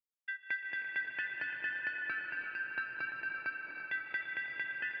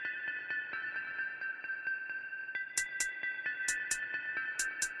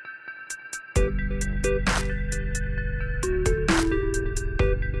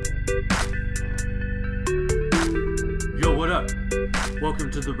up?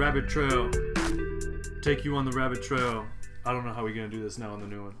 Welcome to the rabbit trail. Take you on the rabbit trail. I don't know how we're going to do this now on the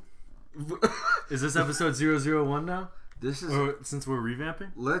new one. Is this episode 001 now? This is... Or, since we're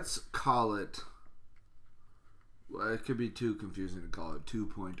revamping? Let's call it... Well, it could be too confusing to call it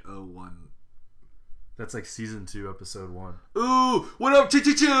 2.01. That's like season 2, episode 1. Ooh! What up,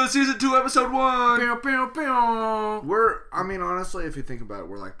 Ch-Ch-Ch? Season 2, episode 1! Pew, pew, pew. I mean, honestly, if you think about it,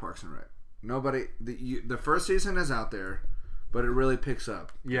 we're like Parks and Rec. Nobody... The first season is out there, but it really picks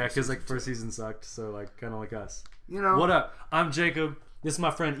up. Yeah, because like first season sucked, so like kind of like us. You know... What up? I'm Jacob. This is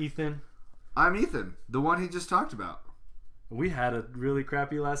my friend Ethan. I'm Ethan, the one he just talked about. We had a really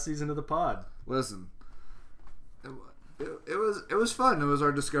crappy last season of the pod. Listen, it was fun. It was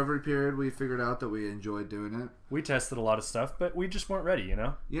our discovery period. We figured out that we enjoyed doing it. We tested a lot of stuff, but we just weren't ready, you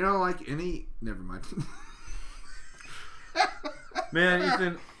know? You know, like any... Never mind. Man,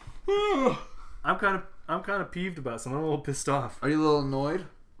 Ethan, I'm kind of peeved about something. I'm a little pissed off. Are you a little annoyed?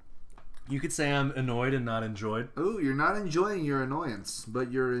 You could say I'm annoyed and not enjoyed. Ooh, you're not enjoying your annoyance,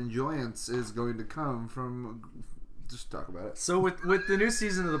 but your enjoyance is going to come from... Just talk about it. So with the new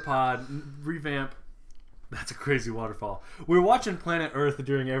season of the pod, revamp, that's a crazy waterfall. We're watching Planet Earth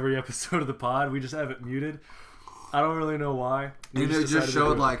during every episode of the pod. We just have it muted. I don't really know why. And it just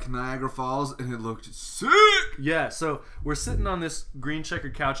showed like Niagara Falls, and it looked sick. Yeah, so we're sitting on this green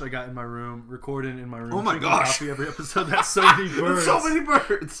checkered couch I got in my room, recording in my room. Oh my gosh! Coffee every episode. That's so many birds. So many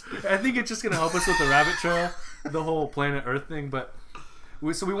birds. I think it's just gonna help us with the rabbit trail, the whole Planet Earth thing. But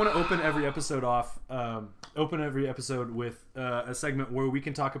we want to open every episode off. Open every episode with a segment where we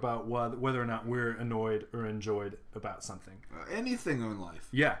can talk about whether or not we're annoyed or enjoyed about something. Anything in life.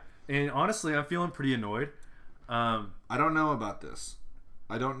 Yeah, and honestly, I'm feeling pretty annoyed. I don't know about this.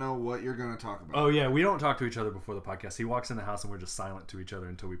 I don't know what you're going to talk about. Oh yeah, we don't talk to each other before the podcast. He walks in the house and we're just silent to each other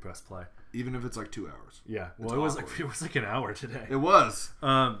until we press play. Even if it's like 2 hours. Yeah, well, it was like an hour today. It was.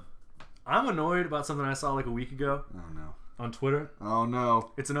 I'm annoyed about something I saw like a week ago. Oh no. On Twitter. Oh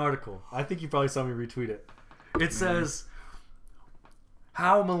no. It's an article. I think you probably saw me retweet it. It says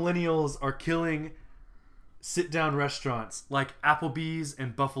how millennials are killing sit-down restaurants like Applebees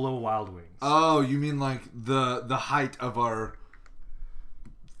and Buffalo Wild Wings. Oh, you mean like the height of our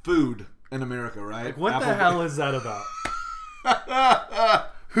food in America, right? Like, what the hell is that about?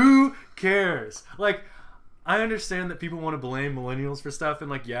 Who cares? Like, I understand that people want to blame millennials for stuff, and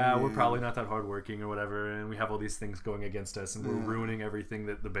like, we're probably not that hardworking or whatever, and we have all these things going against us, and we're ruining everything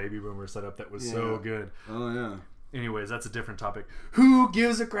that the baby boomers set up that was so good. Oh yeah. Anyways, that's a different topic. Who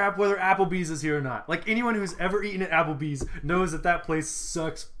gives a crap whether Applebee's is here or not? Like, anyone who's ever eaten at Applebee's knows that place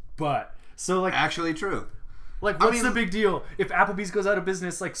sucks butt. So, like... Actually true. Like, what's the big deal? If Applebee's goes out of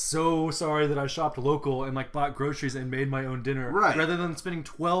business, like, so sorry that I shopped local and, like, bought groceries and made my own dinner. Right. Rather than spending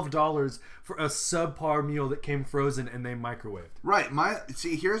 $12 for a subpar meal that came frozen and they microwaved. Right.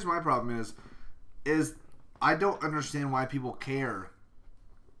 Here's my problem is I don't understand why people care.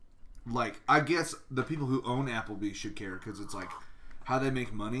 Like, I guess the people who own Applebee's should care because it's like how they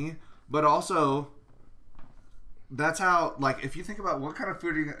make money, but also that's how, like, if you think about what kind of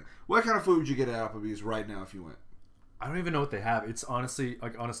food would you get at Applebee's right now if you went? I don't even know what they have. It's honestly,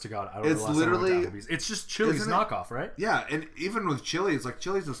 like, honest to God, I don't know. It's literally Applebee's. It's just Chili's knockoff, right? Yeah, and even with Chili's, like,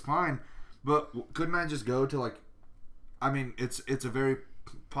 Chili's is fine, but couldn't I just go to, like, I mean, it's a very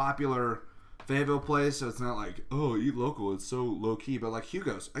popular Fayetteville place, so it's not like, oh, eat local, it's so low key, but like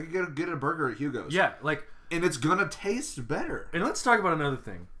Hugo's, I could get a burger at Hugo's. Yeah, like, and it's gonna taste better. And let's talk about another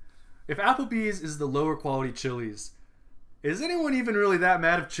thing. If Applebee's is the lower quality Chili's, is anyone even really that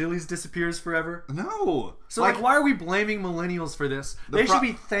mad if Chili's disappears forever? No. So like why are we blaming millennials for this? They should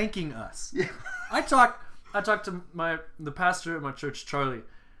be thanking us. Yeah. I talked to the pastor at my church, Charlie.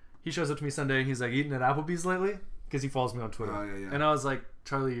 He shows up to me Sunday and he's like, eating at Applebee's lately? Because he follows me on Twitter. Oh, yeah. And I was like,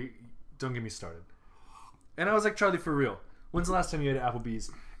 Charlie, don't get me started. And I was like, Charlie, for real, when's the last time you ate at Applebee's?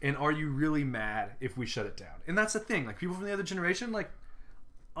 And are you really mad if we shut it down? And that's the thing. Like, people from the other generation, like,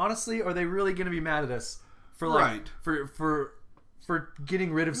 honestly, are they really going to be mad at us for, like, for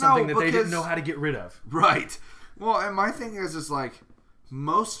getting rid of something that they didn't know how to get rid of? Right. Well, and my thing is like,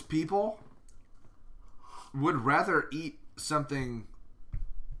 most people would rather eat something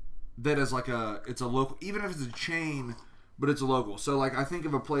that is like it's a local, even if it's a chain, but it's a local. So, like, I think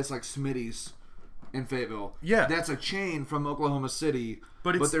of a place like Smitty's in Fayetteville. Yeah. That's a chain from Oklahoma City,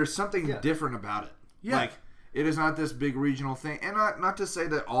 but there's something different about it. Yeah. Like, it is not this big regional thing. And not to say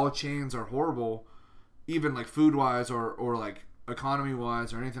that all chains are horrible, even, like, food-wise or like,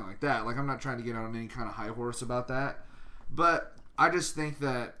 economy-wise or anything like that. Like, I'm not trying to get on any kind of high horse about that. But I just think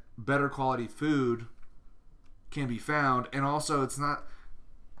that better quality food can be found. And also, it's not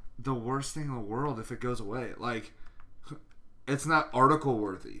the worst thing in the world if it goes away. Like, It's not article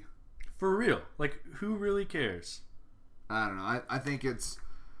worthy. For real. Like, who really cares? I don't know. I think it's...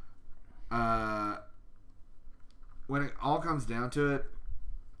 when it all comes down to it,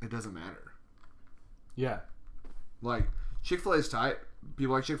 it doesn't matter. Yeah. Like, Chick-fil-A is tight.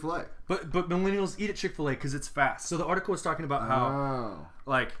 People like Chick-fil-A. But millennials eat at Chick-fil-A because it's fast. So the article was talking about how,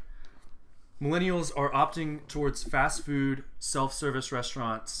 like, millennials are opting towards fast food, self-service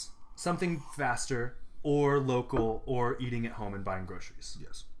restaurants, something faster, or local, or eating at home and buying groceries.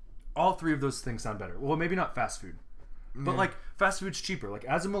 Yes. All three of those things sound better. Well, maybe not fast food. But, like, fast food's cheaper. Like,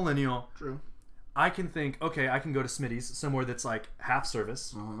 as a millennial... True. I can think, okay, I can go to Smitty's, somewhere that's like half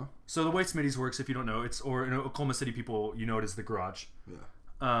service. Uh-huh. So the way Smitty's works, if you don't know, or in Oklahoma City people, you know it as the garage.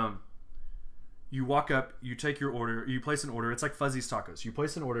 Yeah. You walk up, you take your order, you place an order. It's like Fuzzy's Tacos. You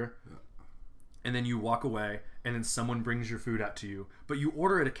place an order, and then you walk away, and then someone brings your food out to you. But you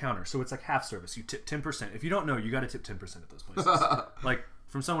order at a counter, so it's like half service. You tip 10%. If you don't know, you got to tip 10% at those places. Like,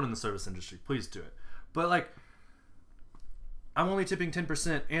 from someone in the service industry, please do it. But like, I'm only tipping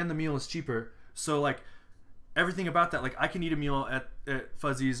 10%, and the meal is cheaper. So, like, everything about that, like, I can eat a meal at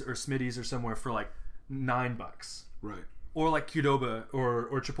Fuzzy's or Smitty's or somewhere for, like, $9. Right. Or, like, Qdoba or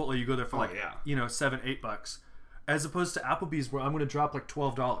Chipotle, you go there for, like, yeah. you know, $7, $8. As opposed to Applebee's, where I'm going to drop, like,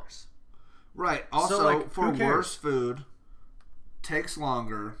 $12. Right. Also, so, like, for worse food, takes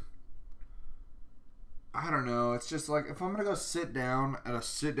longer. I don't know. It's just, like, if I'm going to go sit down at a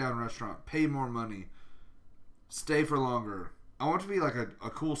sit-down restaurant, pay more money, stay for longer, I want it to be, like, a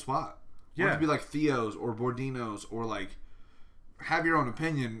cool spot. I want it to be like Theo's or Bordino's, or like, have your own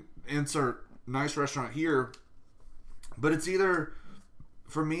opinion, insert nice restaurant here. But it's either,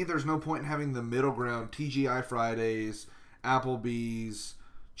 for me, there's no point in having the middle ground, TGI Fridays, Applebee's,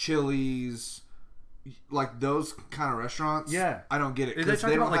 Chili's, like those kind of restaurants. Yeah. I don't get it. Because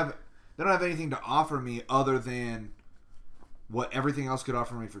they don't have anything to offer me other than what everything else could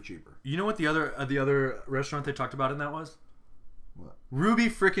offer me for cheaper. You know what the other restaurant they talked about in that was? What? Ruby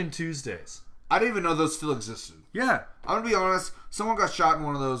frickin' Tuesdays. I didn't even know those still existed. Yeah. I'm going to be honest. Someone got shot in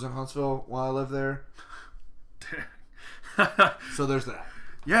one of those in Huntsville while I lived there. So there's that.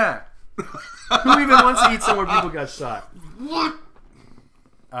 Yeah. Who even wants to eat somewhere people got shot? What?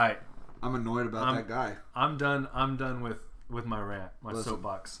 Alright. I'm annoyed about that guy. I'm done with my rant, my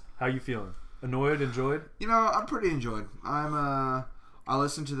soapbox. How you feeling? Annoyed? Enjoyed? You know, I'm pretty enjoyed. I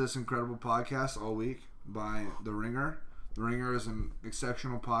listened to this incredible podcast all week by The Ringer. The Ringer is an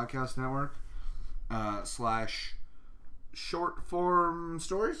exceptional podcast network / short form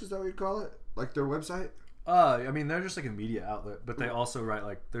stories. Is that what you call it? Like their website? I mean, they're just like a media outlet, but they also write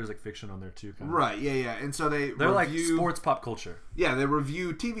like there's like fiction on there too. Kind of. Right? Yeah. And so they're review, like sports pop culture. Yeah, they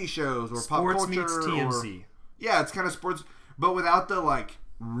review TV shows or sports pop culture. Sports meets TMZ. Yeah, it's kind of sports, but without the like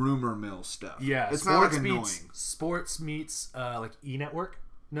rumor mill stuff. Yeah, it's not like annoying. Sports meets like E Network.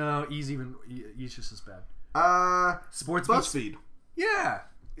 No, E's just as bad. Sports BuzzFeed. Yeah,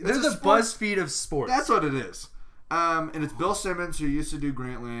 they're the BuzzFeed of sports. That's what it is. And it's Bill Simmons, who used to do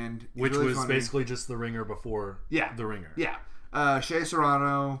Grantland, which really was funny. Basically just The Ringer before The Ringer. Yeah. Shea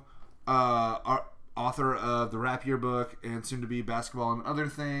Serrano, author of the Rap Yearbook and soon to be Basketball and Other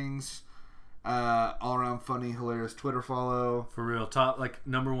Things. All around funny, hilarious Twitter follow. For real, top like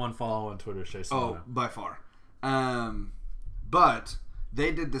number one follow on Twitter, Shea Serrano. Oh, by far. But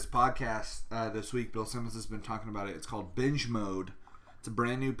they did this podcast this week. Bill Simmons has been talking about it. It's called Binge Mode. It's a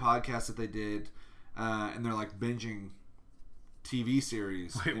brand new podcast that they did, and they're like binging TV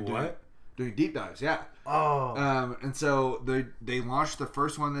series. Wait, what? Doing deep dives, yeah. Oh. And so they launched the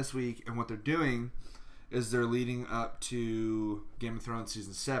first one this week, and what they're doing is they're leading up to Game of Thrones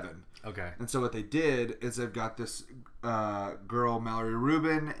season 7. Okay. And so what they did is they've got this girl, Mallory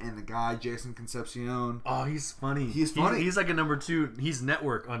Rubin, and the guy, Jason Concepcion. Oh, he's funny. He's funny. He's like a number 2. He's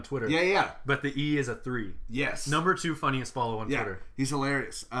network on Twitter. Yeah. But the E is a 3. Yes. Number 2 funniest follow on Twitter. He's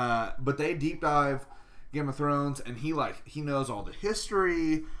hilarious. But they deep dive Game of Thrones, and he knows all the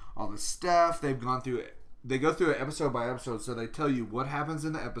history, all the stuff. They've gone through it. They go through it episode by episode, so they tell you what happens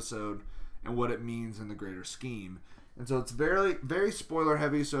in the episode and what it means in the greater scheme. And so it's very, very spoiler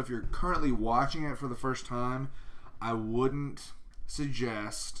heavy. So if you're currently watching it for the first time, I wouldn't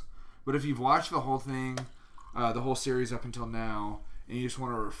suggest. But if you've watched the whole thing, the whole series up until now, and you just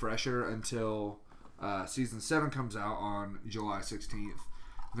want a refresher until season 7 comes out on July 16th,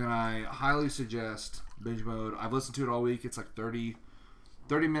 then I highly suggest Binge Mode. I've listened to it all week. It's like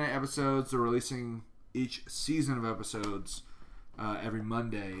 30-minute episodes. They're releasing each season of episodes every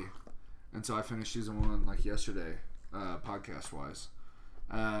Monday. And so I finished season 1 like yesterday, podcast wise,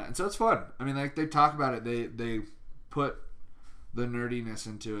 and so it's fun. I mean, like they talk about it. They put the nerdiness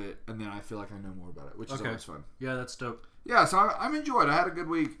into it, and then I feel like I know more about it, which is always fun. Yeah, that's dope. Yeah, so I'm enjoyed. I had a good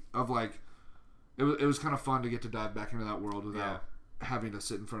week of like, it was kind of fun to get to dive back into that world without having to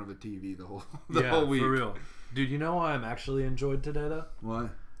sit in front of a TV the whole week. For real. Dude, you know why I'm actually enjoyed today though?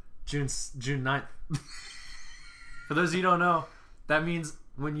 What? June 9th. For those of you who don't know, that means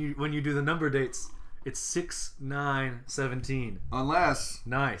when you do the number dates, it's 6/9/17. Unless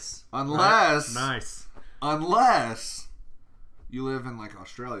Nice. Unless you live in like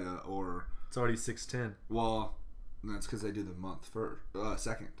Australia or it's already 6/10. Well, that's because they do the month first,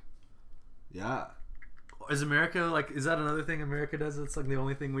 second. Yeah. Is America like? Is that another thing America does? It's like the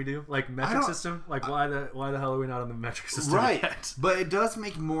only thing we do, like metric system. Like why the hell are we not on the metric system yet? But it does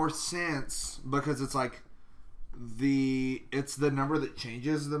make more sense because it's like it's the number that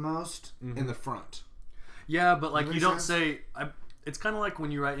changes the most in the front. Yeah, but like you don't say. It's kind of like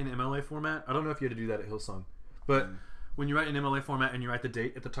when you write in MLA format. I don't know if you had to do that at Hillsong, but when you write in MLA format and you write the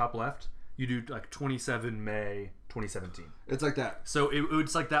date at the top left, you do like 27 May 2017. It's like that. So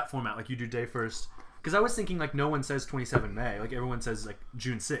it's like that format. Like you do day first. Because I was thinking like no one says 27 May. Like everyone says like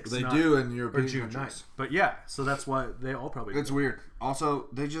June 6th. They do in European or June countries. 9th. But yeah, so that's why they all probably do. It's weird. Also,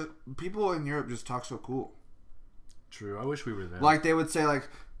 people in Europe just talk so cool. True. I wish we were there. Like they would say like,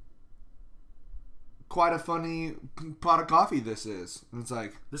 quite a funny pot of coffee this is. And it's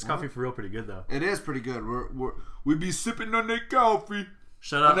like this coffee for real pretty good though. It is pretty good. We be sipping on that coffee.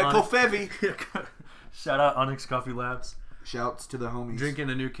 Shout out on that coffee. Shout out Onyx Coffee Labs. Shouts to the homies. Drinking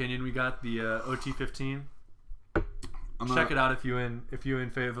the new Kenyan we got, the OT15. Check it out if you in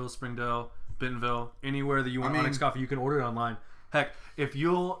Fayetteville, Springdale, Bentonville, anywhere that you want Onyx Coffee, you can order it online. Heck, if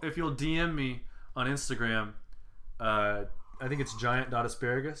you'll DM me on Instagram, I think it's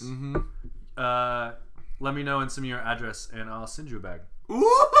giant.asparagus. Let me know and send me your address, and I'll send you a bag.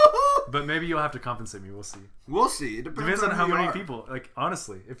 Ooh! But maybe you'll have to compensate me. We'll see. It depends on how many people. Like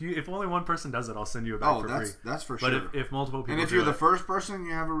honestly, if only one person does it, I'll send you a bag for free. That's for sure. But if multiple people, and if you're the first person,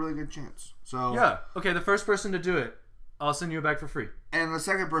 you have a really good chance. So yeah, okay, the first person to do it, I'll send you a bag for free. And the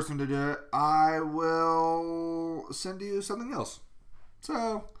second person to do it, I will send you something else.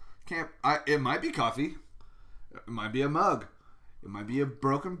 So it might be coffee, it might be a mug, it might be a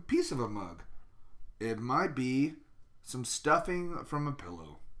broken piece of a mug, it might be some stuffing from a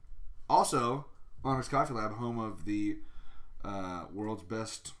pillow. Also, Onyx Coffee Lab, home of the world's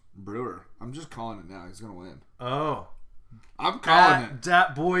best brewer. I'm just calling it now. He's going to win. Oh. I'm calling it.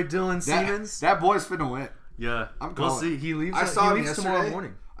 Dat boy Dylan Siemens? That boy's finna win. Yeah. I'm calling We'll see. He leaves tomorrow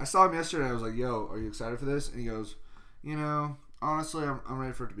morning. I saw him yesterday. I was like, yo, are you excited for this? And he goes, honestly, I'm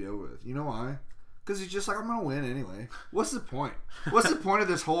ready for it to be over with. You know why? Because he's just like, I'm going to win anyway. What's the point? What's the point of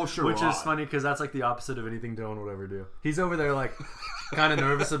this whole charade? Which is funny because that's like the opposite of anything Dylan would ever do. He's over there like kind of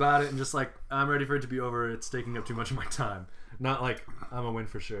nervous about it and just like, I'm ready for it to be over. It's taking up too much of my time. Not like, I'm a win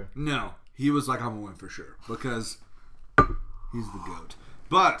for sure. No. He was like, I'm a win for sure. Because he's the GOAT.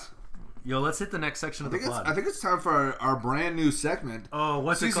 But yo, let's hit the next section of the pod. I think it's time for our brand new segment. Oh,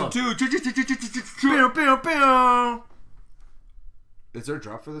 what's it called? Season 2. Is there a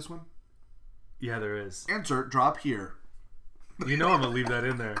drop for this one? Yeah, there is. Insert drop here. You know I'm going to leave that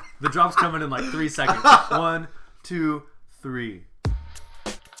in there. The drop's coming in like 3 seconds. 1, 2, 3.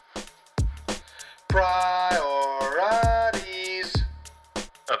 Priorities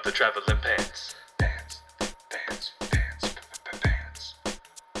of the traveling pants. Pants.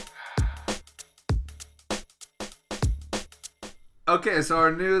 Okay, so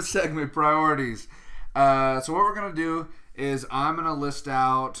our new segment, priorities. So what we're going to do is I'm going to list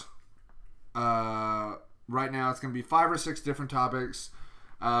out... right now it's going to be 5 or 6 different topics.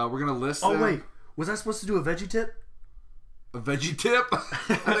 We're going to list them. Oh, wait. Was I supposed to do a veggie tip? A veggie tip?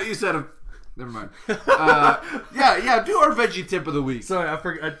 I thought you said never mind. Yeah, do our veggie tip of the week. Sorry, I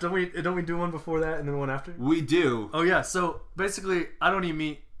forgot. Don't we do one before that and then one after? We do. Oh, yeah. So, basically, I don't eat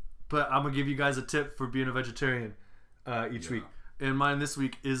meat, but I'm going to give you guys a tip for being a vegetarian each week. And mine this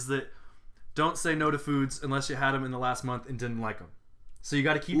week is that don't say no to foods unless you had them in the last month and didn't like them. So you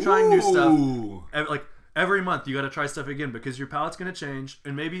got to keep trying new stuff. Like every month you got to try stuff again because your palate's going to change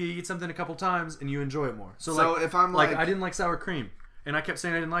and maybe you eat something a couple times and you enjoy it more. So like, if I'm like I didn't like sour cream and I kept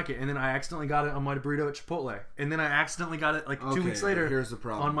saying I didn't like it and then I accidentally got it on my burrito at Chipotle and then I accidentally got it like 2 weeks later here's the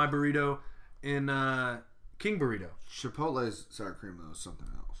problem. On my burrito in King Burrito. Chipotle's sour cream though is something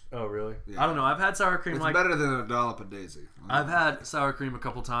else. Oh really? Yeah. I don't know. I've had sour cream it's better than a dollop of Daisy. I've had sour cream a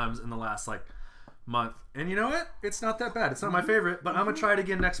couple times in the last like month, and you know what? It's not that bad. It's not my favorite, but I'm gonna try it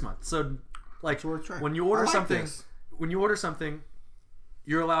again next month. So, like when you order something,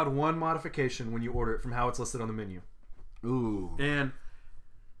 you're allowed one modification when you order it from how it's listed on the menu. Ooh. And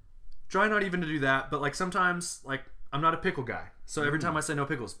try not even to do that, but like sometimes, like I'm not a pickle guy. So every time I say no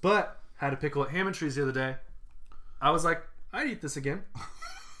pickles. But had a pickle at Ham and Trees the other day. I was like, I'd eat this again.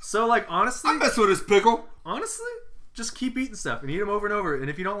 So like honestly, I mess with his pickle. Honestly, just keep eating stuff and eat them over and over. And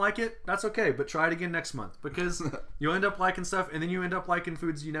if you don't like it, that's okay. But try it again next month because you'll end up liking stuff, and then you end up liking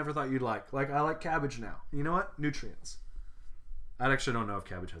foods you never thought you'd like. Like I like cabbage now. You know what? Nutrients. I actually don't know if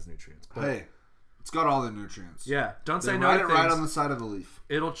cabbage has nutrients. But hey, it's got all the nutrients. Yeah, don't say they no write to it things. right on the side of the leaf.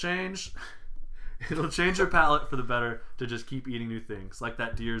 It'll change. It'll change your palate for the better to just keep eating new things, like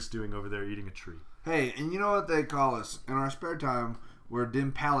that deer's doing over there eating a tree. Hey, and you know what they call us in our spare time? We're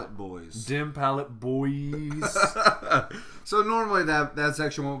dim palate boys. Dim palate boys. So normally that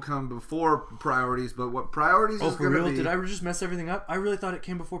section won't come before priorities, but what priorities is for going to real? be... Did I just mess everything up? I really thought it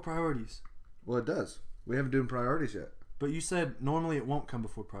came before priorities. Well, it does. We haven't done priorities yet. But you said normally it won't come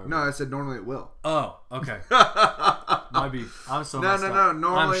before priorities. No, I said normally it will. Oh, okay. Might be. I'm so No.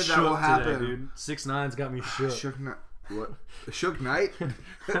 Normally I'm that will happen. Today, dude. 6ix9ine's got me shook. Shook Knight. What? Shook Knight?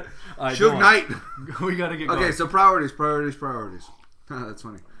 Right, Shook Knight. We gotta get going. Okay, so priorities. That's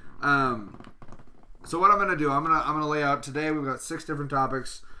funny. So what I'm gonna do? I'm gonna lay out today. We've got 6 different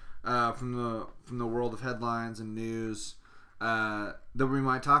topics from the world of headlines and news that we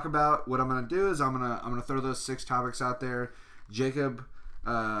might talk about. What I'm gonna do is I'm gonna throw those 6 topics out there. Jacob,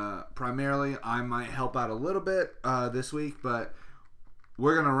 primarily, I might help out a little bit this week, but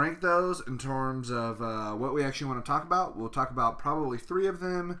we're gonna rank those in terms of what we actually want to talk about. We'll talk about probably 3 of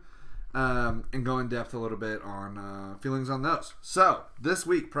them. And go in depth a little bit on feelings on those. So, this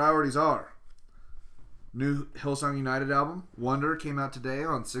week, priorities are new Hillsong United album. Wonder came out today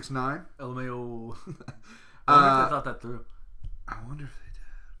on 6ix9ine. LMAO. I wonder if they thought that through. I wonder if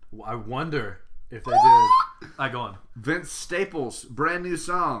they did. I wonder if they did. Go on. Vince Staples, brand new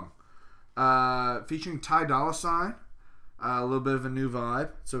song. Featuring Ty Dolla $ign. A little bit of a new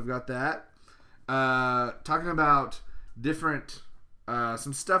vibe. So, we've got that. Talking about different...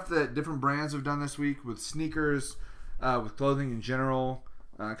 some stuff that different brands have done this week with sneakers, with clothing in general,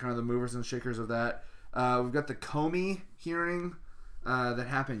 kind of the movers and shakers of that. We've got the Comey hearing that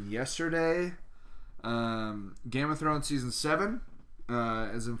happened yesterday. Game of Thrones Season 7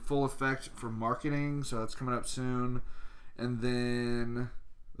 is in full effect for marketing, so that's coming up soon. And then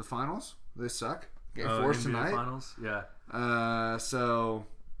the finals, they suck. Game 4's tonight. Finals, yeah. So,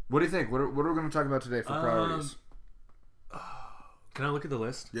 what do you think? What are we going to talk about today for priorities? Can I look at the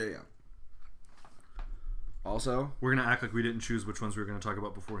list? Yeah. Also, we're going to act like we didn't choose which ones we were going to talk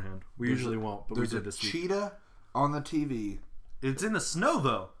about beforehand. We usually won't, but we did this week. There's a cheetah on the TV. It's in the snow,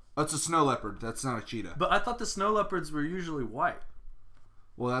 though. Oh, it's a snow leopard. That's not a cheetah. But I thought the snow leopards were usually white.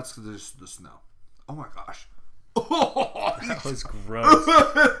 Well, that's just the snow. Oh, my gosh. That was gross.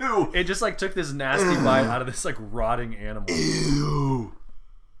 It just, took this nasty bite out of this, rotting animal. Ew.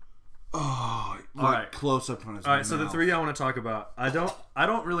 Oh, all right. Close up on his All right, mouth. so the 3 I want to talk about. I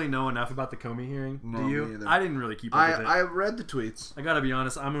don't really know enough about the Comey hearing. No, do you? me either. I didn't really keep up with it. I read the tweets. I gotta be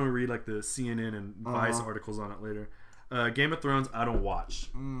honest. I'm gonna read the CNN and Vice articles on it later. Game of Thrones, I don't watch.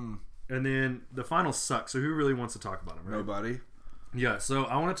 And then the finals suck. So who really wants to talk about them? Right? Nobody. Yeah. So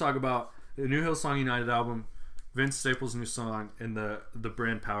I want to talk about the new Hillsong United album, Vince Staples' new song, and the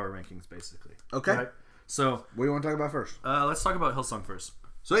brand power rankings, basically. Okay. Right? So what do you want to talk about first? Let's talk about Hillsong first.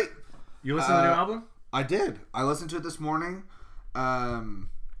 Sweet. You listened to the new album? I did. I listened to it this morning. I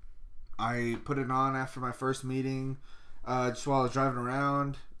put it on after my first meeting, just while I was driving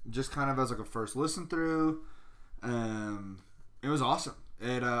around, just kind of as a first listen through. It was awesome.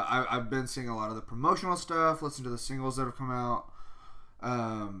 I've been seeing a lot of the promotional stuff, listened to the singles that have come out,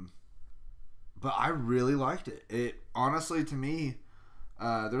 but I really liked it. It honestly, to me,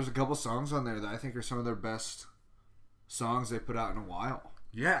 there's a couple songs on there that I think are some of their best songs they put out in a while.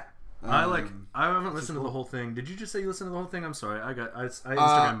 Yeah. I haven't listened to the whole thing. Did you just say you listened to the whole thing? I'm sorry. I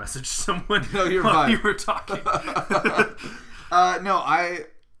Instagram messaged someone no, you're while fine. you were talking. No, I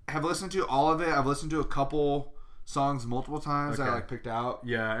have listened to all of it. I've listened to a couple songs multiple times that I picked out.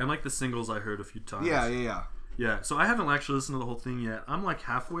 Yeah, and the singles I heard a few times. Yeah. So I haven't actually listened to the whole thing yet. I'm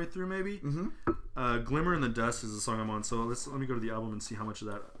halfway through maybe. Mm-hmm. Glimmer in the Dust is the song I'm on. So let me go to the album and see how much of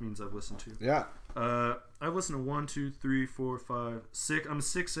that means I've listened to. Yeah. I've listened to 1, 2, 3, 4, 5, 6. I'm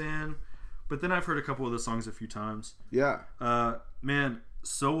 6 in, but then I've heard a couple of the songs a few times. Yeah. Man,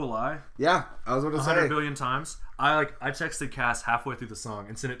 So Will I. Yeah, I was going to say 100 billion times. I texted Cass halfway through the song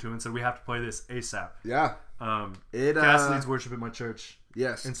and sent it to him and said we have to play this ASAP. Yeah. Cass leads worship at my church.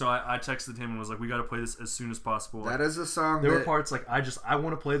 Yes. And so I texted him and was like, we got to play this as soon as possible. That is a song. There were parts I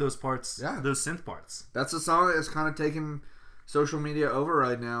want to play those parts. Yeah. Those synth parts. That's a song that is kind of taking social media over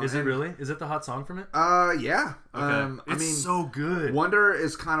right now. Is it really? Is it the hot song from it? Yeah. Okay. It's so good. Wonder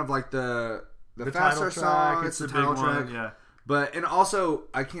is kind of like the the title faster track, song. it's the the title big track. one. Yeah. But and also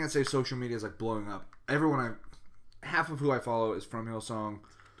I can't say social media is like blowing up. Half of who I follow is from Hillsong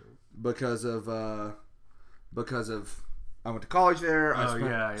because of I went to college there.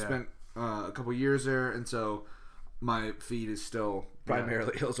 I spent a couple years there, and so my feed is still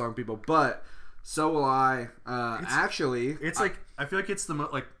primarily Hillsong people. But so will I. Actually, it's like I feel like it's the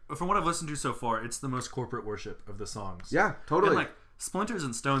most like from what I've listened to so far, it's the most corporate worship of the songs. Yeah, totally. And like Splinters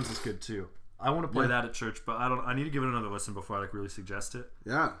and Stones is good too. I want to play that at church, but I need to give it another listen before I like really suggest it.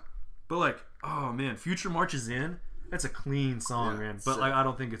 Yeah. But like, oh man, Future Marches In. That's a clean song, man. But like, I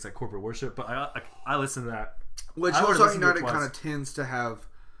don't think it's like corporate worship. But I listen to that. Which Hillsong United kind of tends to have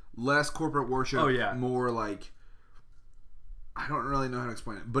less corporate worship. Oh yeah. More like, I don't really know how to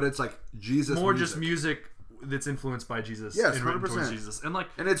explain it, but it's like Jesus. More just music that's influenced by Jesus. Yes, and 100%. Towards Jesus, and like,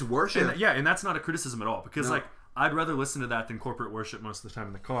 and it's worship. And that's not a criticism at all because like I'd rather listen to that than corporate worship most of the time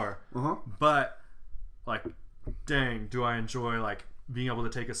in the car. But like, dang, do I enjoy like being able to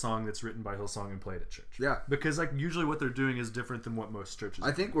take a song that's written by Hillsong and play it at church. Yeah. Because like usually what they're doing is different than what most churches do.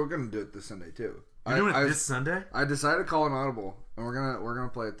 I think we're going to do it this Sunday too. You're doing it this Sunday? I decided to call an audible and we're going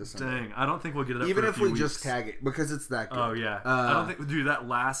to play it this Sunday. Dang, I don't think we'll get it up even for a if few we weeks. just tag it because it's that good. Oh yeah. I don't think dude that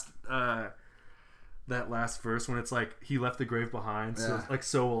last verse when it's like he left the grave behind, so like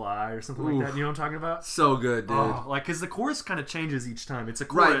so will I or something like that. You know what I'm talking about? So good, dude. Oh, like because the chorus kind of changes each time. It's a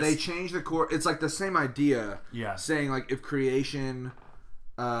chorus. Right, they change the chorus. It's like the same idea. Yeah. Saying like if creation.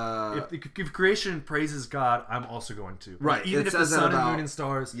 If creation praises God, I'm also going to. Right. Like, even if the sun and moon and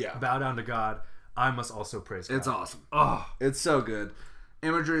stars bow down to God, I must also praise God. It's awesome. Oh, it's so good.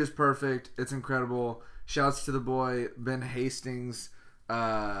 Imagery is perfect. It's incredible. Shouts to the boy Ben Hastings. You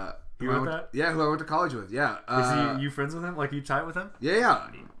wrote that? Yeah, who I went to college with. Yeah. Is he you friends with him? Like you tight with him? Yeah.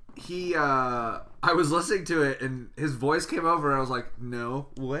 He. I was listening to it and his voice came over. And I was like, no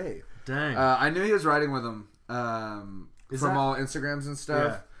way. Dang. I knew he was writing with him. From all Instagrams and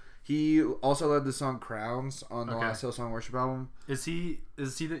stuff. Yeah. He also led the song Crowns on the last Hillsong Worship album. Is he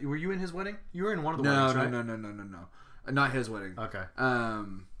that were you in his wedding? You were in one of the weddings, right? No. Not his wedding. Okay.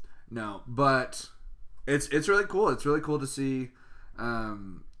 No, but it's really cool. It's really cool to see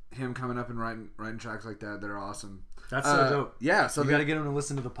him coming up and writing tracks like that are awesome. That's so dope. Yeah, so you got to get him to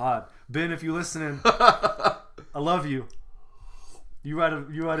listen to the pod. Ben, if you're listening, I love you. You write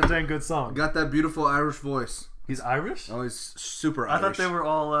a dang good song. Got that beautiful Irish voice. He's Irish? Oh, he's super Irish. I thought they were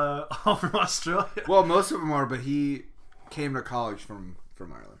all from Australia. Well, most of them are, but he came to college from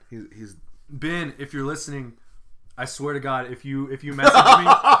Ireland. He's Ben, if you're listening, I swear to God, if you message me,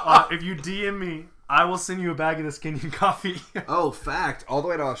 if you DM me, I will send you a bag of this Kenyan coffee. Oh, fact! All the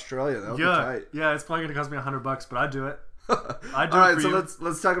way to Australia. That would be tight. Yeah, it's probably gonna cost me $100, but I'd do it. I do. All right, it for so you.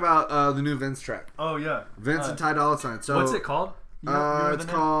 let's talk about the new Vince track. Oh yeah, Vince and Ty Dolla $ign. So what's it called? It's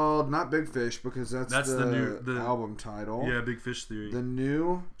called not Big Fish because that's the album title. Yeah, Big Fish Theory. The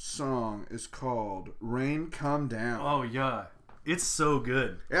new song is called Rain Come Down. Oh yeah, it's so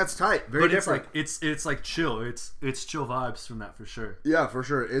good. Yeah, it's tight. Very different. It's like chill. It's chill vibes from that for sure. Yeah, for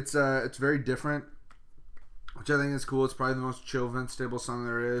sure. It's very different, which I think is cool. It's probably the most chill Vince Staples song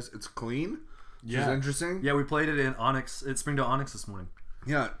there is. It's clean, which is interesting. Yeah, we played it in Onyx. At Springdale Onyx this morning.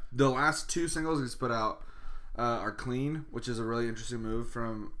 Yeah, the last two singles he's put out are clean, which is a really interesting move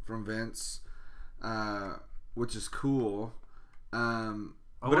from Vince, which is cool. I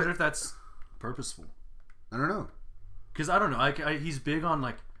wonder if that's purposeful. I don't know. Because I don't know. He's big on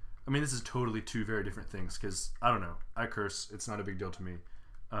like. I mean, this is totally two very different things. Because I don't know. I curse. It's not a big deal to me.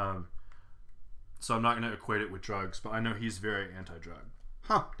 So I'm not going to equate it with drugs. But I know he's very anti-drug.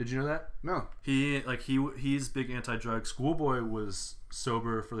 Huh? Did you know that? No. He's big anti-drug. Schoolboy was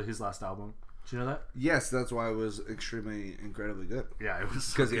sober for his last album. Did you know that? Yes, that's why it was incredibly good. Yeah, it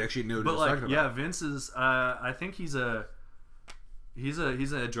was because he actually knew what he was talking about. Yeah, Vince is. I think he's a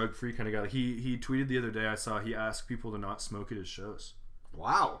drug free kind of guy. Like he tweeted the other day. I saw he asked people to not smoke at his shows.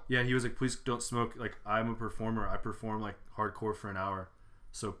 Wow. Yeah, he was like, please don't smoke. Like I'm a performer. I perform like hardcore for an hour.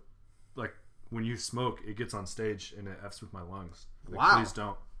 So, like when you smoke, it gets on stage and it f's with my lungs. Like, wow. Please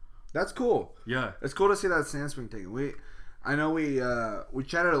don't. That's cool. Yeah, it's cool to see that stance being taken. I know we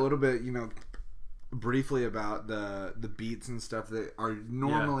chatted a little bit, briefly about the beats and stuff that are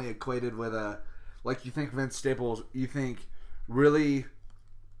normally equated with like you think Vince Staples, you think really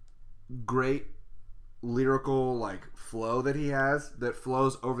great lyrical like flow that he has that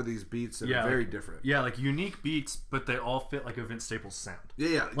flows over these beats that are very different. Yeah, like unique beats, but they all fit like a Vince Staples sound.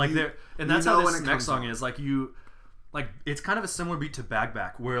 Yeah. Like and that's how this next song is. Like it's kind of a similar beat to Bag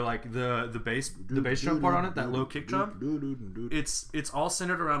Back, where like the bass drum part on it, that low kick drum, it's all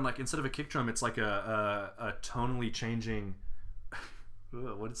centered around like instead of a kick drum, it's like a tonally changing.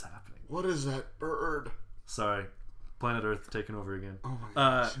 What is happening? What is that bird? Sorry. Planet Earth taking over again. Oh my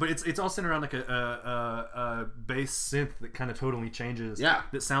gosh. But it's all centered around like a bass synth that kind of totally changes. Yeah.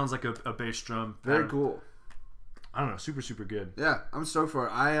 That sounds like a bass drum. Very cool. I don't know, super, super good. Yeah, I'm stoked for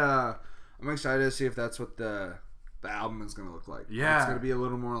it. I'm excited to see if that's what the album is going to look like. Yeah. It's going to be a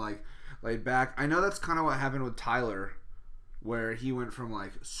little more like laid back. I know that's kind of what happened with Tyler, where he went from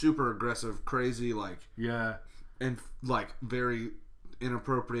like super aggressive, crazy, like and like very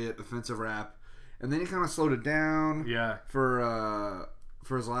inappropriate offensive rap, and then he kind of slowed it down. Yeah. For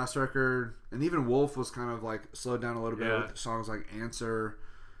his last record, and even Wolf was kind of like slowed down a little bit Yeah. with songs like Answer.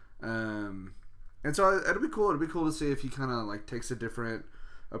 And so it'll be cool. It'll be cool to see if he kind of like takes a different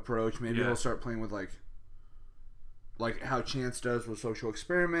approach. Maybe he'll start playing with like how Chance does with Social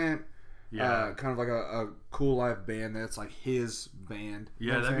Experiment. Yeah. Kind of like a cool live band that's like his band.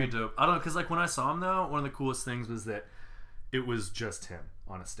 Yeah, that'd be dope. I don't know, because like when I saw him though, one of the coolest things was that it was just him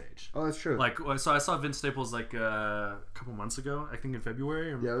on a stage. Oh, that's true. Like, so I saw Vince Staples like a couple months ago, I think in February.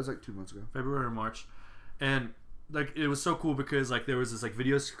 Yeah, it was like 2 months ago. February or March. And like it was so cool because like there was this like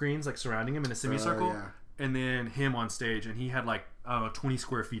video screens like surrounding him in a semicircle, yeah. and then him on stage, and he had like 20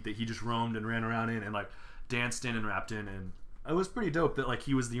 square feet that he just roamed and ran around in and like danced in and rapped in, and it was pretty dope that like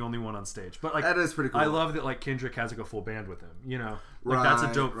he was the only one on stage. But like that is pretty cool. I love that like Kendrick has like a full band with him, you know, like that's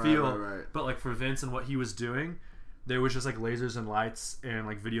a dope feel. Right. But like for Vince and what he was doing, there was just like lasers and lights and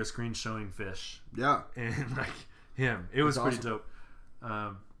like video screens showing Fish. Yeah. And like him, it was pretty dope.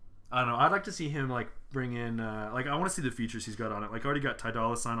 I don't know. I'd like to see him like bring in like I want to see the features he's got on it. Like already got Ty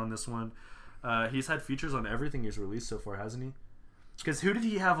Dolla $ign on this one. He's had features on everything he's released so far, hasn't he? Because who did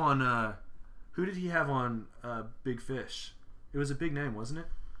he have on Big Fish? It was a big name, wasn't it?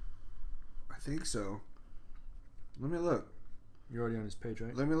 I think so. Let me look. You're already on his page,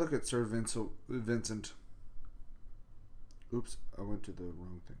 right? Let me look at Sir Vincent. Oops, I went to the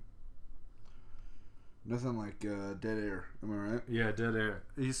wrong thing. Nothing like Dead Air. Am I right? Yeah, Dead Air.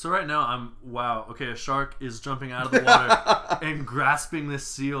 So right now okay, a shark is jumping out of the water and grasping this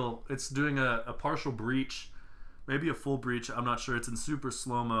seal. It's doing a partial breach, maybe a full breach. I'm not sure. It's in super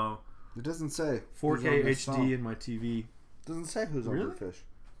slow-mo. It doesn't say. 4K HD in my TV. Doesn't say who's on the Fish.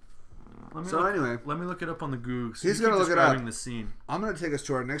 Anyway, let me look it up on the Google. He's gonna look it up. The scene. I'm gonna take us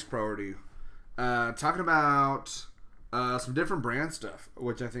to our next priority, talking about some different brand stuff,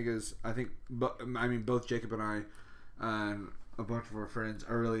 which I think both Jacob and I and a bunch of our friends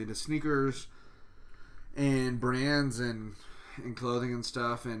are really into sneakers and brands and clothing and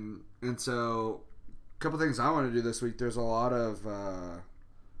stuff, and so a couple things I want to do this week. There's a lot of oh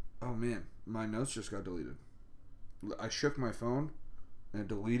man, my notes just got deleted. I shook my phone and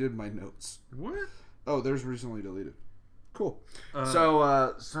deleted my notes. What? Oh, there's recently deleted. Cool.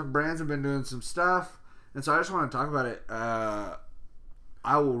 So some brands have been doing some stuff, and so I just want to talk about it. I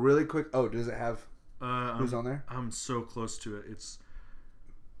will really quick. Oh, does it have who's on there? I'm so close to it. It's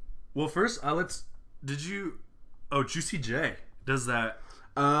first. Juicy J does that.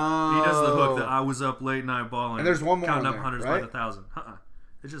 Oh, he does the hook that I was up late night balling. And there's one more counting on up there, hundreds right? by the thousand.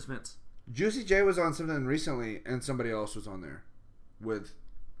 It's just Vince. Juicy J was on something recently, and somebody else was on there with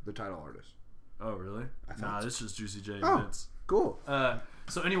the title artist. Oh, really? This is Juicy J and Vince. Cool.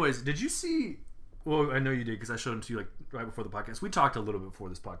 So, anyways, did you see? Well, I know you did because I showed them to you like right before the podcast. We talked a little bit before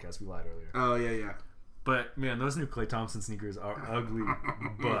this podcast. We lied earlier. Oh yeah. But man, those new Klay Thompson sneakers are ugly.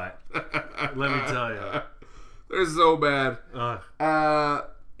 But let me tell you, they're so bad.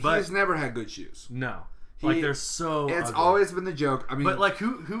 But he's never had good shoes. No. They're so. It's ugly. always been the joke. I mean, but like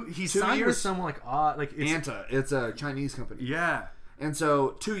who he signed with someone like like it's, Anta. It's a Chinese company. Yeah. And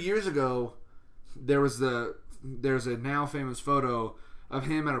so 2 years ago, there's a now famous photo of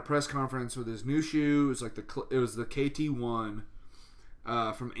him at a press conference with his new shoe. It was the KT1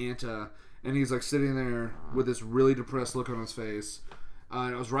 from Anta, and he's like sitting there with this really depressed look on his face.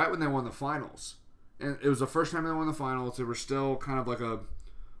 And it was right when they won the finals, and it was the first time they won the finals. They were still kind of like a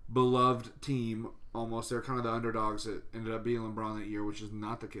beloved team. Almost, they're kind of the underdogs that ended up being LeBron that year, which is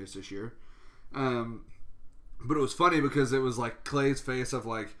not the case this year. But it was funny because it was like Clay's face of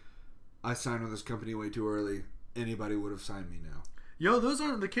like, I signed with this company way too early. Anybody would have signed me now. Yo,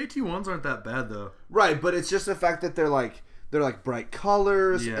 the KT1s aren't that bad though. Right, but it's just the fact that they're like bright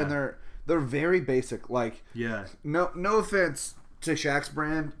colors and they're very basic. Like, no offense to Shaq's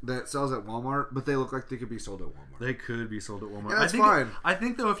brand that sells at Walmart, but they look like they could be sold at Walmart. They could be sold at Walmart. Yeah, that's fine. I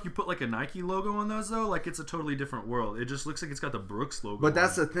think though, if you put like a Nike logo on those though, like it's a totally different world. It just looks like it's got the Brooks logo. But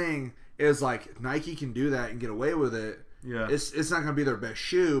that's the thing is like Nike can do that and get away with it. Yeah, it's not gonna be their best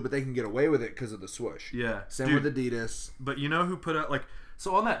shoe, but they can get away with it because of the swoosh. Yeah, same with Adidas. But you know who put out like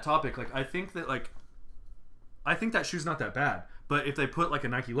so on that topic? Like I think that shoe's not that bad. But if they put like a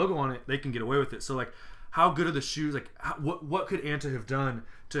Nike logo on it, they can get away with it. So like, how good are the shoes? Like, what could Anta have done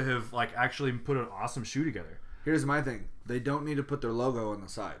to have like actually put an awesome shoe together? Here's my thing: they don't need to put their logo on the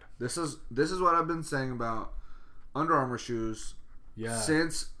side. This is what I've been saying about Under Armour shoes. Yeah.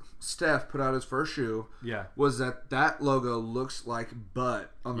 Since Steph put out his first shoe. Yeah. Was that logo looks like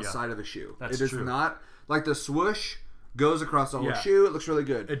butt on the side of the shoe. That's true. It is not like the swoosh goes across the whole shoe. It looks really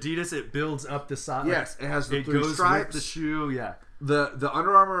good. Adidas, it builds up the side. Yes, it has the it 3 goes stripes. With the shoe, yeah. The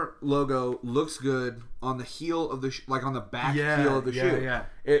Under Armour logo looks good on the heel of the like on the back heel of the shoe. Yeah.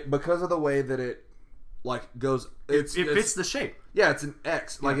 It because of the way that it like goes. It fits the shape. Yeah, it's an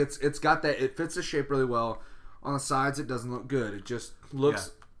X. Like it's got that. It fits the shape really well. On the sides, it doesn't look good. It just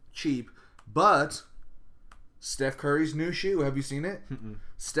looks cheap. But Steph Curry's new shoe. Have you seen it? Mm-mm.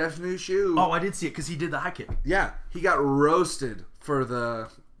 Steph's new shoe. Oh, I did see it because he did the high kick. Yeah, he got roasted for the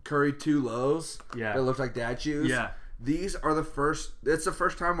Curry 2 lows. Yeah, that looked like dad shoes. Yeah, these are the first. It's the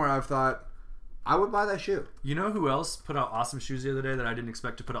first time where I've thought I would buy that shoe. You know who else put out awesome shoes the other day that I didn't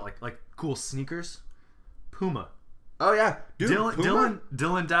expect to put out like cool sneakers? Puma. Oh yeah, dude.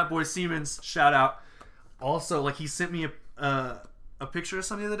 Dylan Dat Boy Siemens, shout out. Also, like he sent me a picture of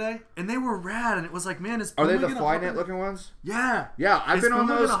some the other day, and they were rad. And it was like, man, is Puma are they the Flyknit looking ones? Yeah, yeah. I've been on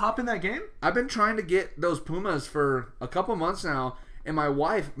those. Gonna hop in that game? I've been trying to get those Pumas for a couple months now, and my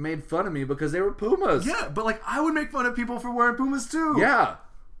wife made fun of me because they were Pumas. Yeah, but like I would make fun of people for wearing Pumas too. Yeah,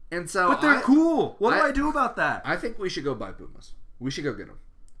 and so but they're cool. What do I do about that? I think we should go buy Pumas. We should go get them.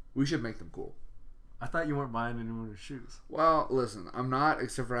 We should make them cool. I thought you weren't buying anyone's shoes. Well, listen, I'm not,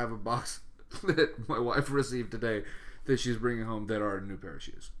 except for I have a box that my wife received today that she's bringing home that are a new pair of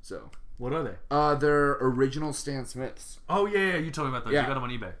shoes. So what are they? They're original Stan Smiths. Oh yeah, you told me about those. Yeah. You got them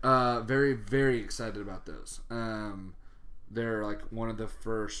on eBay. Very, very excited about those. They're like one of the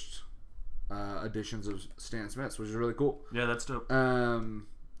first editions of Stan Smiths, which is really cool. Yeah, that's dope. So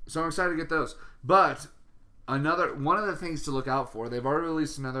I'm excited to get those. But one of the things to look out for, they've already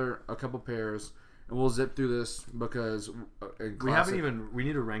released a couple pairs, and we'll zip through this because we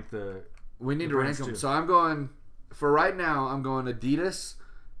need to rank the. We need to rank them. Too. So I'm going. For right now, I'm going Adidas,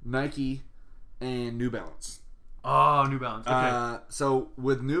 Nike, and New Balance. Oh, New Balance. Okay. So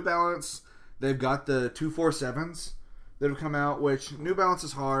with New Balance, they've got the 247s that have come out, which New Balance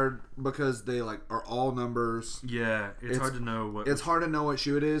is hard because they like are all numbers. Yeah, it's hard to know what. It's hard to know what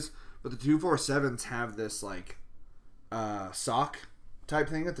shoe it is, but the 247s have this like sock type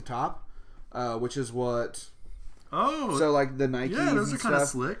thing at the top, which is what. Oh. So like the Nikes. Yeah, those and are kind of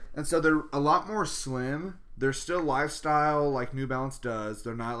stuff. slick. And so they're a lot more slim. They're still lifestyle like New Balance does.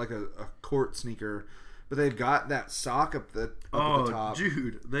 They're not like a court sneaker, but they've got that sock up at the top.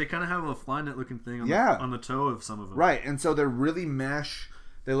 Dude, they kind of have a Flyknit looking thing on the toe of some of them. Right, and so they're really mesh.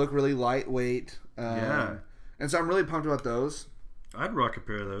 They look really lightweight. Yeah. And so I'm really pumped about those. I'd rock a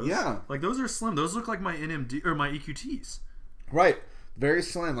pair of those. Yeah. Like those are slim. Those look like my NMD or my EQTs. Right. Very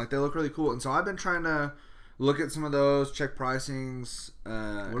slim. Like they look really cool. And so I've been trying to look at some of those, check pricings.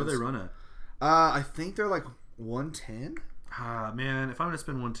 What do they run at? I think they're like 110. Ah, man, if I'm gonna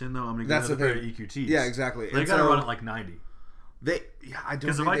spend 110 though, I'm gonna get another pair of EQTs. Yeah, exactly. They gotta run at like 90. I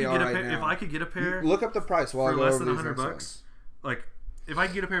don't think If I could get a pair, look up the price while for I go less over than these $100 bucks. Like, if I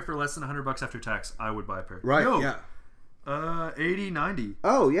could get a pair for less than $100 after tax, I would buy a pair. Right? Yo, Yeah. 80, 90.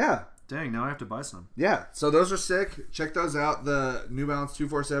 Oh yeah. Dang, now I have to buy some. Yeah. So those are sick. Check those out. The New Balance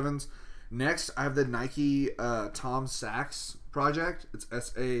 247s. Next, I have the Nike Tom Sachs project. It's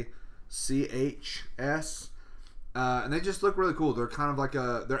SACHS. And they just look really cool. They're kind of like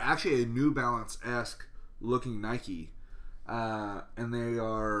they're actually a New Balance-esque looking Nike. And they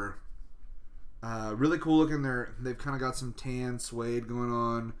are really cool looking. They've kind of got some tan suede going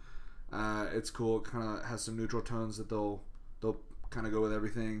on. It's cool. It kind of has some neutral tones that they'll kind of go with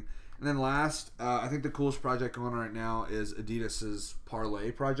everything. And then last, I think the coolest project going on right now is Adidas's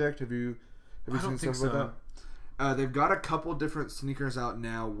Parlay project. Have you seen stuff about that? They've got a couple different sneakers out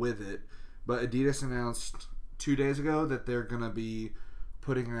now with it, but Adidas announced 2 days ago that they're gonna be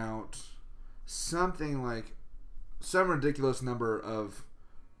putting out something like some ridiculous number of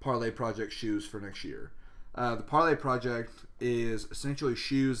Parlay project shoes for next year. The Parlay project is essentially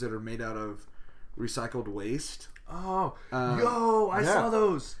shoes that are made out of recycled waste. Oh, I saw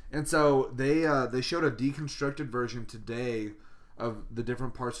those. And so they showed a deconstructed version today of the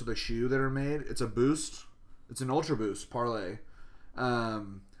different parts of the shoe that are made. It's a boost. It's an Ultra Boost Parlay.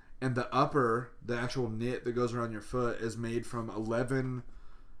 And the upper, the actual knit that goes around your foot, is made from 11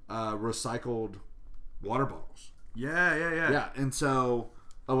 recycled water bottles. Yeah. And so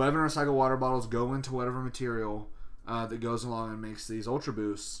 11 recycled water bottles go into whatever material that goes along and makes these Ultra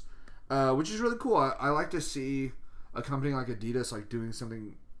Boosts, which is really cool. I like to see a company like Adidas like doing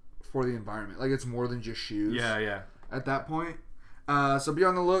something for the environment. Like it's more than just shoes. Yeah. At that point. So be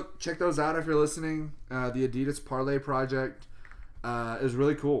on the look. Check those out if you're listening. The Adidas Parlay Project is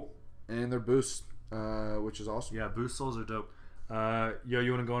really cool. And their boosts, which is awesome. Yeah, boost soles are dope.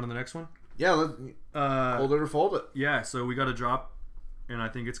 You want to go on to the next one? Yeah, let's hold it or fold it. Yeah, so we got a drop, and I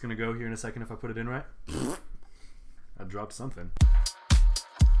think it's going to go here in a second if I put it in right. I dropped something.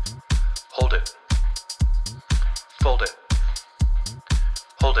 Hold it. Fold it.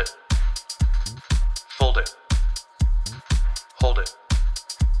 Hold it. Fold it. Hold it.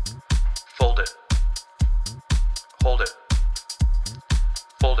 Fold it. Hold it.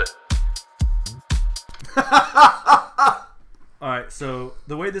 Fold it. All right, so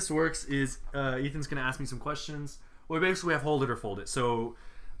the way this works is Ethan's going to ask me some questions. Well, basically we have hold it or fold it. So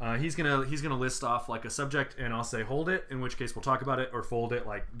he's gonna list off like a subject, and I'll say hold it, in which case we'll talk about it, or fold it,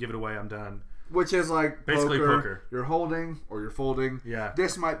 like give it away, I'm done. Which is like basically poker. You're holding or you're folding. Yeah.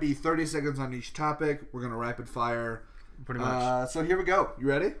 This might be 30 seconds on each topic. We're going to rapid fire. Pretty much. So here we go. You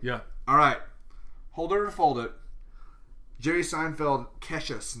ready? Yeah. All right. Hold it or fold it. Jerry Seinfeld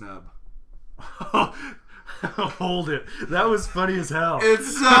Kesha snub. Hold it. That was funny as hell.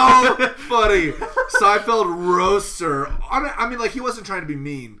 It's so funny. Seinfeld roasts her. I mean, like, he wasn't trying to be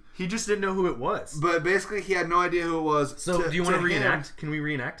mean. He just didn't know who it was. But basically, he had no idea who it was. So, do you want to reenact? Can we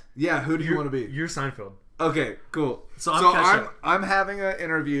reenact? Yeah, who do you want to be? You're Seinfeld. Okay, cool. So Kesha. I'm having an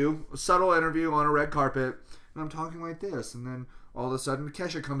interview, a subtle interview on a red carpet, and I'm talking like this, and then all of a sudden,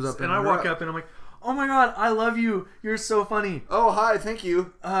 Kesha comes up. And I walk up, and I'm like, oh my god, I love you. You're so funny. Oh, hi, thank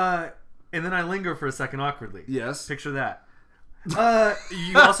you. And then I linger for a second awkwardly. Yes. Picture that.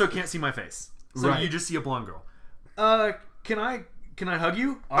 You also can't see my face. So right. You just see a blonde girl. Can I hug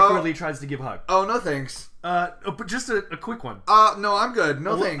you? Awkwardly tries to give a hug. Oh, no thanks. But just a quick one. No, I'm good.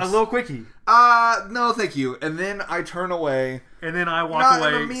 No thanks. A little quickie. No thank you. And then I turn away. And then I walk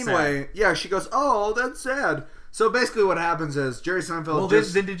away. Not in a mean sad. way. Yeah, she goes, oh, that's sad. So basically what happens is Jerry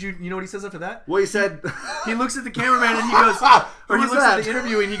Seinfeld then did you know what he says after that? Well, he said... He looks at the cameraman and he goes... or he looks that? at the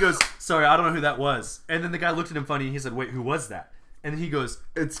interview and he goes, sorry, I don't know who that was. And then the guy looked at him funny and he said, wait, who was that? And then he goes,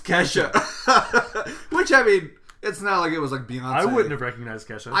 it's Kesha. Which, I mean, it's not like it was like Beyonce. I wouldn't have recognized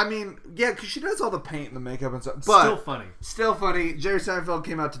Kesha. I mean, yeah, because she does all the paint and the makeup and stuff. But still funny. Still funny. Jerry Seinfeld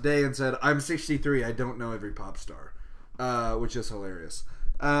came out today and said, I'm 63, I don't know every pop star. Which is hilarious.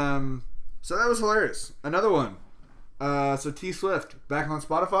 So that was hilarious. Another one. So T Swift back on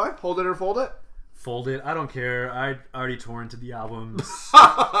Spotify. Hold it or fold it. Fold it. I don't care. I already torrented the albums.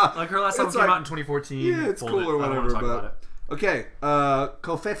 Like her last album came out in 2014. Yeah, it's cool or whatever. But okay.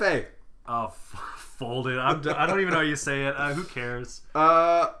 Kofefe. Oh, fold it. I don't even know how you say it. Who cares?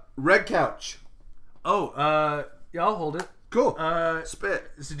 Red Couch. Oh. Yeah, I'll hold it. Cool. Spit.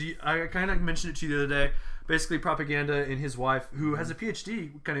 So I kind of mentioned it to you the other day. Basically, Propaganda and his wife, who has a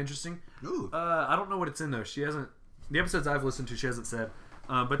PhD, kind of interesting. Ooh. I don't know what it's in though. She hasn't. The episodes I've listened to, she hasn't said.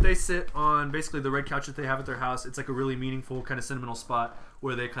 But they sit on basically the red couch that they have at their house. It's like a really meaningful, kind of sentimental spot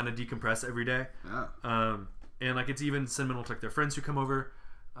where they kind of decompress every day. Yeah. And like it's even sentimental to like their friends who come over.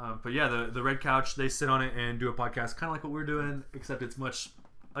 But yeah, the red couch, they sit on it and do a podcast, kind of like what we're doing, except it's much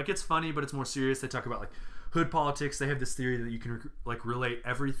like it's funny, but it's more serious. They talk about like hood politics. They have this theory that you can like relate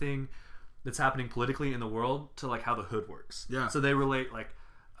everything that's happening politically in the world to like how the hood works. Yeah. So they relate like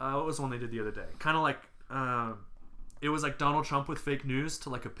what was the one they did the other day? Kind of like it was like Donald Trump with fake news to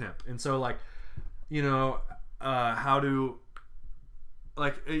like a pimp. And so like how to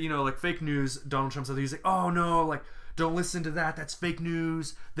like like fake news. Donald Trump said he's like, oh no, like don't listen to that. That's fake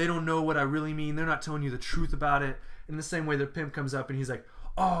news. They don't know what I really mean. They're not telling you the truth about it. In the same way, the pimp comes up and he's like,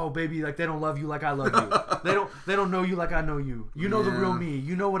 oh baby, like they don't love you like I love you. They don't know you like I know you. You know the real me.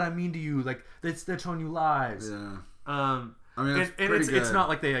 You know what I mean to you. Like they're telling you lies. Yeah. I mean, it's not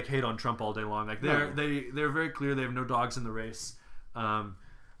like they like hate on Trump all day long. Like they're very clear. They have no dogs in the race.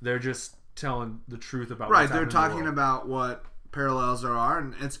 They're just telling the truth about right. What's They're talking in the world. about what parallels there are,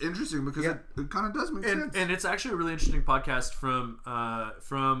 and it's interesting because it kind of does make sense. And it's actually a really interesting podcast from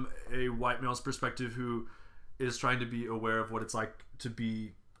a white male's perspective who is trying to be aware of what it's like to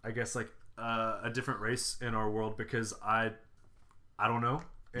be, I guess, like a different race in our world, because I don't know,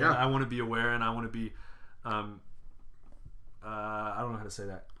 and I want to be aware, and I want to be I don't know how to say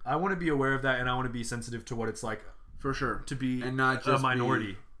that. I want to be aware of that, and I want to be sensitive to what it's like for sure to be and not just a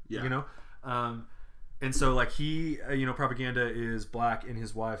minority. Yeah. You know, and so like he, Propaganda is black and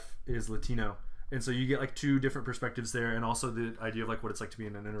his wife is Latino, and so you get like two different perspectives there, and also the idea of like what it's like to be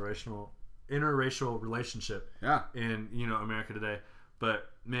in an interracial relationship. Yeah. In America today. But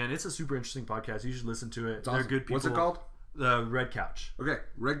man, it's a super interesting podcast. You should listen to it. They're good people. What's it called? The Red Couch. Okay,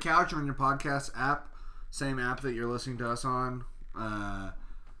 Red Couch on your podcast app. Same app that you're listening to us on.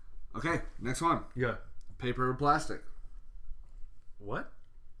 Okay, next one. Yeah. Paper or plastic? What?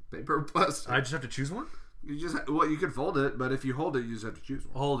 Paper or plastic? I just have to choose one? You could fold it, but if you hold it, you just have to choose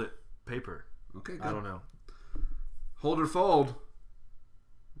one. Hold it. Paper. Okay, good. I don't know. Hold or fold?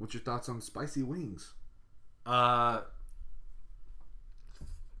 What's your thoughts on spicy wings? Hold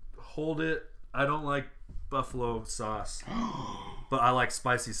it. I don't like buffalo sauce, but I like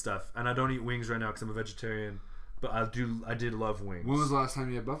spicy stuff, and I don't eat wings right now because I'm a vegetarian. But I did love wings. When was the last time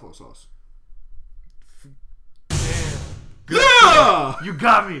you had buffalo sauce? Yeah! You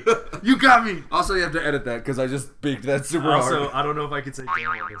got me. You got me. Also, you have to edit that because I just baked that super hard. Also, I don't know if I could say damn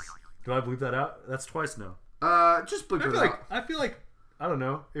on this. Do I bleep that out? That's twice now. Just bleep it out. I feel like I don't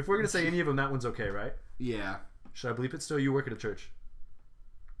know. If we're gonna say any of them, that one's okay, right? Yeah. Should I bleep it still? You work at a church.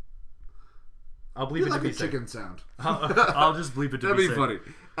 I'll bleep You it like to be a safe. chicken sound. I'll just bleep it to That'd be be safe.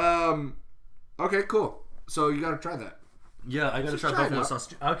 funny. Okay, cool. So you gotta try that. Yeah, I gotta try try it buffalo out. sauce.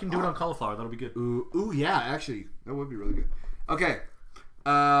 I can do it on cauliflower. That'll be good. Ooh, yeah, actually, that would be really good. Okay,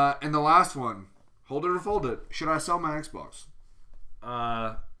 and the last one, hold it or fold it. Should I sell my Xbox?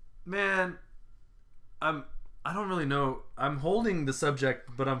 Man, I don't really know. I'm holding the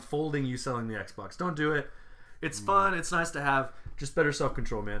subject, but I'm folding you selling the Xbox. Don't do it. It's fun. It's nice to have. Just better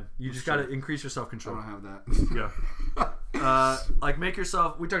self-control, man. You just got to increase your I self-control. don't have that. Yeah. Like make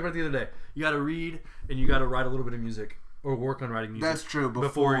yourself. We talked about it the other day. You got to read and you got to write a little bit of music or work on writing music. That's true.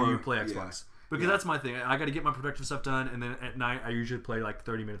 Before you play Xbox. Yeah. Because that's my thing. I got to get my productive stuff done, and then at night I usually play like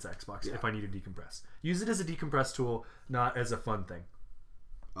 30 minutes of Xbox if I need to decompress. Use it as a decompress tool, not as a fun thing.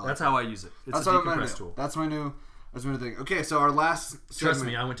 That's how I use it. It's a decompress tool. That's my new thing. Okay, so our last segment, Trust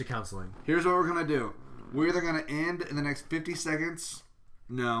me, I went to counseling. Here's what we're gonna do. We're either gonna end in the next 50 seconds.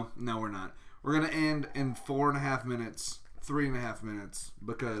 No, we're not. We're gonna end in 4.5 minutes, 3.5 minutes,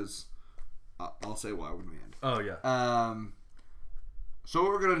 because I'll say why when we end. Oh yeah. So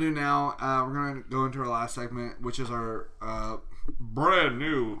what we're gonna do now? We're gonna go into our last segment, which is our brand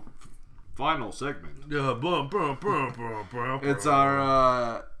new final segment. It's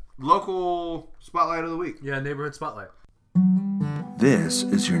our local spotlight of the week. Yeah, neighborhood spotlight. This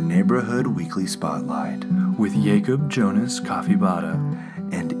is your Neighborhood Weekly Spotlight with Jacob Jonas Kafibata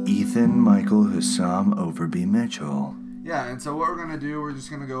and Ethan Michael Hussam Overby Mitchell. Yeah, and so what we're going to do, we're just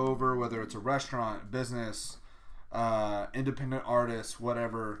going to go over whether it's a restaurant, business, independent artist,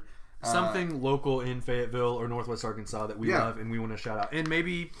 whatever. Something local in Fayetteville or Northwest Arkansas that we love and we want to shout out. And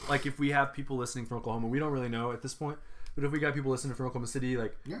maybe, like, if we have people listening from Oklahoma, we don't really know at this point. But if we got people listening from Oklahoma City,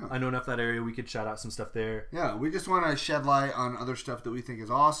 like, I know enough that area, we could shout out some stuff there. Yeah, we just want to shed light on other stuff that we think is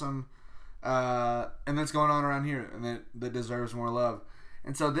awesome and that's going on around here and that deserves more love.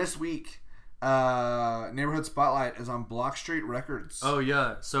 And so this week, Neighborhood Spotlight is on Block Street Records. Oh,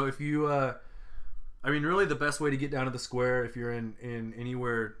 yeah. So if you, really the best way to get down to the square, if you're in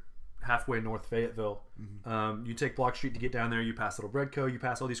anywhere halfway north Fayetteville, you take Block Street to get down there, you pass Little Bread Co., you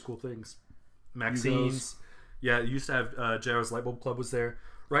pass all these cool things. Maxine's. Yeah, it used to have Jarrow's Light Bulb Club was there.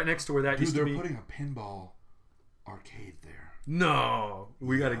 Right next to where that used to be. They're putting a pinball arcade there. No.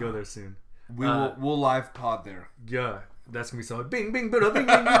 We got to go there soon. We'll live pod there. Yeah. That's going to be so bing, bing, bing, bing, bing,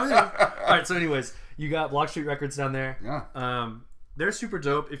 bing. All right, so anyways, you got Block Street Records down there. Yeah. They're super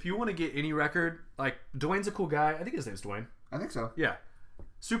dope. If you want to get any record, like, Dwayne's a cool guy. I think his name's Dwayne. I think so. Yeah.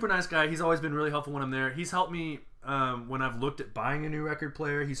 Super nice guy. He's always been really helpful when I'm there. He's helped me when I've looked at buying a new record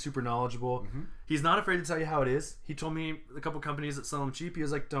player. He's super knowledgeable. He's not afraid to tell you how it is. He told me a couple companies that sell them cheap. He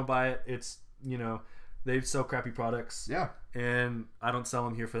was like, don't buy it. It's, they sell crappy products. Yeah. And I don't sell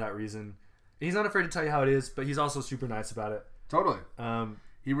them here for that reason. And he's not afraid to tell you how it is, but he's also super nice about it. Totally.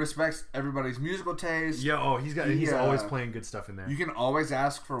 He respects everybody's musical taste. Yeah, he's always playing good stuff in there. You can always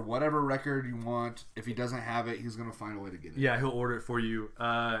ask for whatever record you want. If he doesn't have it, he's going to find a way to get it. Yeah, he'll order it for you.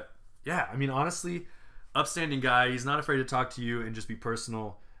 Honestly, upstanding guy. He's not afraid to talk to you and just be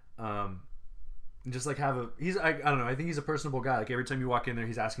personal. And just like I don't know. I think he's a personable guy. Like every time you walk in there,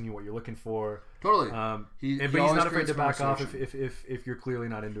 he's asking you what you're looking for. Totally. But he's not afraid to back off if you're clearly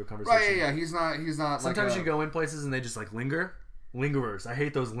not into a conversation. Right. Yeah. He's not. Sometimes you go in places and they just like linger. Lingerers. I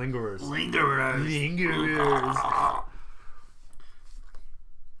hate those lingerers. Lingerers.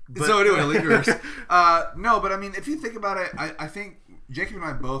 So anyway, lingerers. No, but I mean, if you think about it, I think Jacob and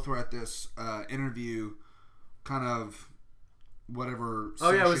I both were at this interview, kind of whatever.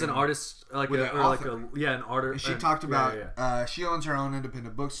 Oh yeah, it was an artist, an artist. And she talked about she owns her own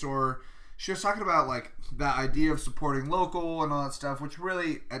independent bookstore. She was talking about like that idea of supporting local and all that stuff, which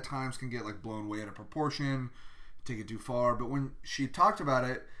really at times can get like blown way out of proportion, take it too far. But when she talked about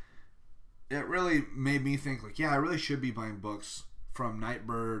it, it really made me think like, yeah, I really should be buying books from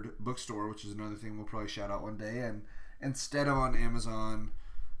Nightbird Bookstore, which is another thing we'll probably shout out one day, and instead of on Amazon,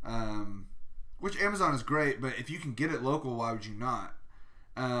 which Amazon is great, but if you can get it local, why would you not?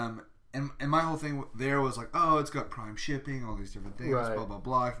 And my whole thing there was like, oh, it's got Prime shipping, all these different things, right. blah, blah,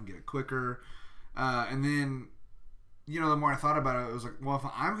 blah. I can get it quicker. And then, the more I thought about it, it was like, well, if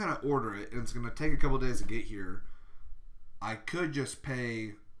I'm going to order it and it's going to take a couple days to get here, I could just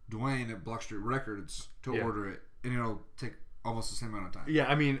pay Dwayne at Block Street Records to order it, and it'll take almost the same amount of time. Yeah,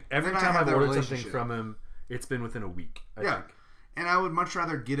 I mean, every time I've ordered something from him, it's been within a week, I think. And I would much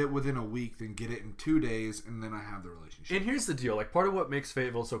rather get it within a week than get it in 2 days, and then I have the relationship. And here's the deal. Like, part of what makes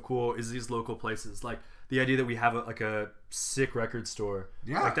Fayetteville so cool is these local places. Like, the idea that we have a sick record store.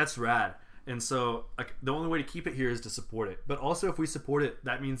 Yeah. Like, that's rad. And so, like, the only way to keep it here is to support it. But also, if we support it,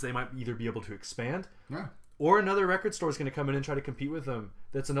 that means they might either be able to expand. Yeah. Or another record store is going to come in and try to compete with them.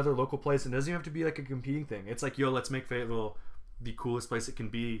 That's another local place. And it doesn't even have to be, like, a competing thing. It's like, yo, let's make Fayetteville the coolest place it can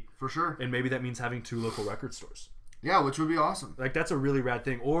be. For sure. And maybe that means having 2 local record stores. Yeah, which would be awesome. Like, that's a really rad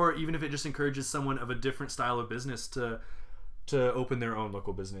thing. Or even if it just encourages someone of a different style of business to open their own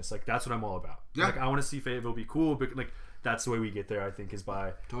local business. Like, that's what I'm all about. Yeah. Like, I want to see Fayetteville be cool, but, like, that's the way we get there, I think, is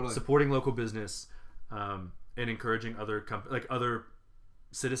by Totally. supporting local business and encouraging other other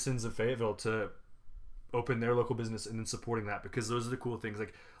citizens of Fayetteville to open their local business and then supporting that, because those are the cool things.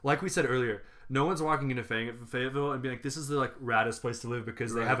 Like we said earlier, no one's walking into Fayetteville and being like, this is the, like, raddest place to live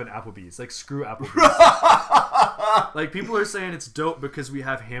because they have an Applebees. Like, screw Applebees. Like, people are saying it's dope because we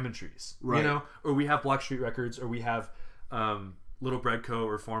have Hammond Trees, right. Or we have Block Street Records, or we have Little Bread Co.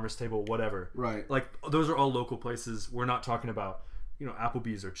 or Farmer's Table, whatever. Right. Like, those are all local places. We're not talking about,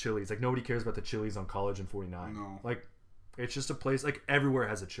 Applebee's or Chili's. Like, nobody cares about the Chili's on College and 49. No. Like, it's just a place, like, everywhere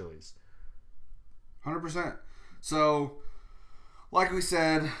has a Chili's. 100%. So, like we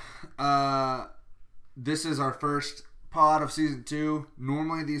said, this is our first pod of season 2.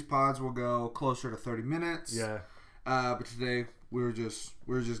 Normally these pods will go closer to 30 minutes. Yeah. But today we were just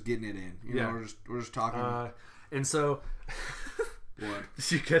getting it in. We're just talking. And so, what?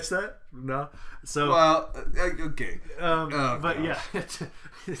 Did you catch that? No. So, Well, okay. but gosh. yeah, it's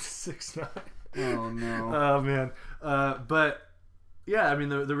 6'9". Oh no. Oh man. But yeah, I mean,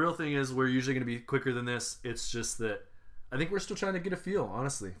 the real thing is we're usually going to be quicker than this. It's just that I think we're still trying to get a feel,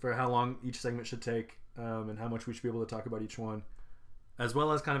 honestly, for how long each segment should take, and how much we should be able to talk about each one, as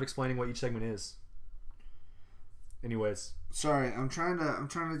well as kind of explaining what each segment is. Anyways, sorry, I'm trying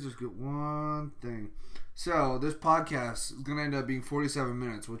to just get one thing. So this podcast is going to end up being 47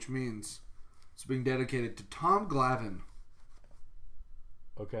 minutes, which means it's being dedicated to Tom Glavine.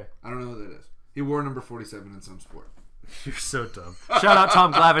 Okay. I don't know who that is. He wore number 47 in some sport. You're so dumb. Shout out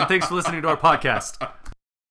Tom Glavine. Thanks for listening to our podcast.